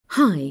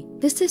Hi,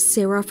 this is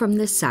Sarah from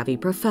The Savvy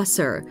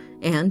Professor,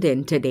 and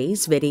in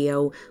today's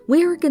video,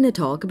 we're going to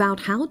talk about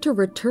how to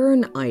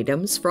return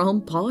items from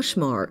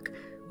Poshmark.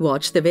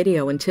 Watch the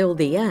video until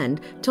the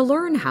end to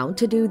learn how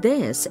to do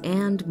this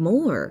and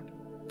more.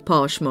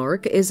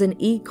 Poshmark is an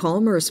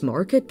e-commerce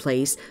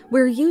marketplace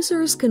where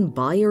users can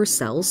buy or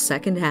sell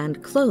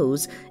secondhand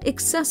clothes,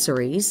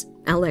 accessories,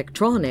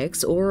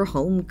 electronics, or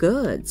home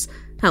goods.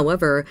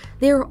 However,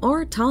 there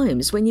are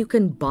times when you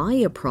can buy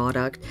a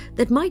product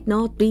that might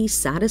not be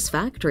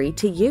satisfactory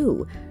to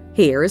you.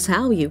 Here's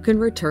how you can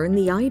return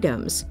the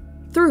items.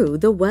 Through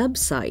the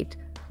website.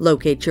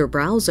 Locate your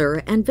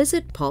browser and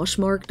visit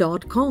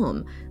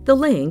Poshmark.com. The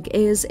link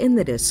is in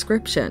the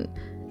description.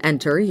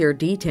 Enter your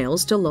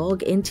details to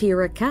log into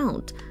your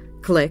account.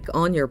 Click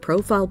on your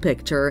profile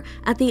picture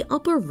at the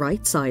upper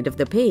right side of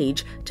the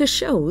page to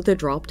show the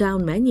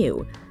drop-down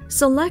menu.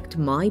 Select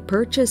My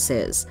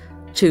Purchases.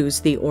 Choose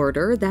the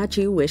order that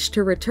you wish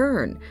to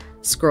return.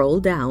 Scroll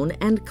down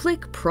and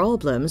click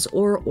Problems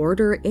or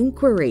Order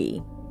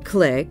Inquiry.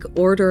 Click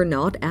Order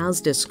Not As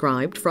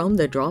Described from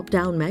the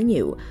drop-down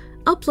menu.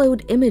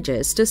 Upload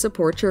images to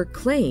support your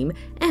claim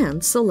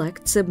and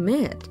select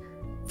Submit.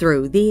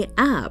 Through the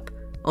app.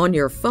 On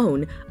your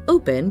phone,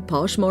 open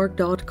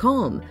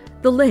Poshmark.com.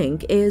 The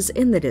link is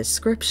in the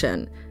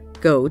description.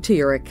 Go to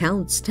your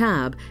Accounts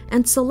tab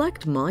and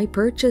select My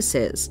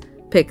Purchases.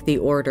 Pick the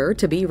order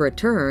to be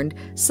returned,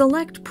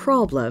 select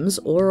Problems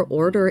or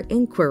Order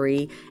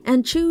Inquiry,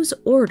 and choose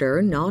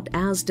Order Not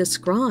As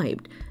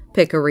Described.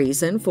 Pick a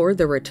reason for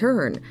the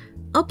return.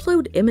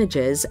 Upload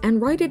images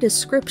and write a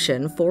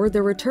description for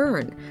the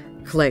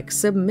return. Click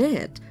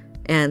Submit.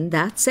 And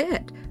that's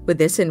it. With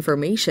this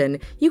information,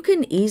 you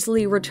can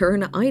easily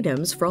return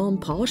items from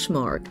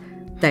Poshmark.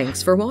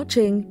 Thanks for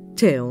watching.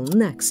 Till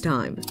next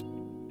time.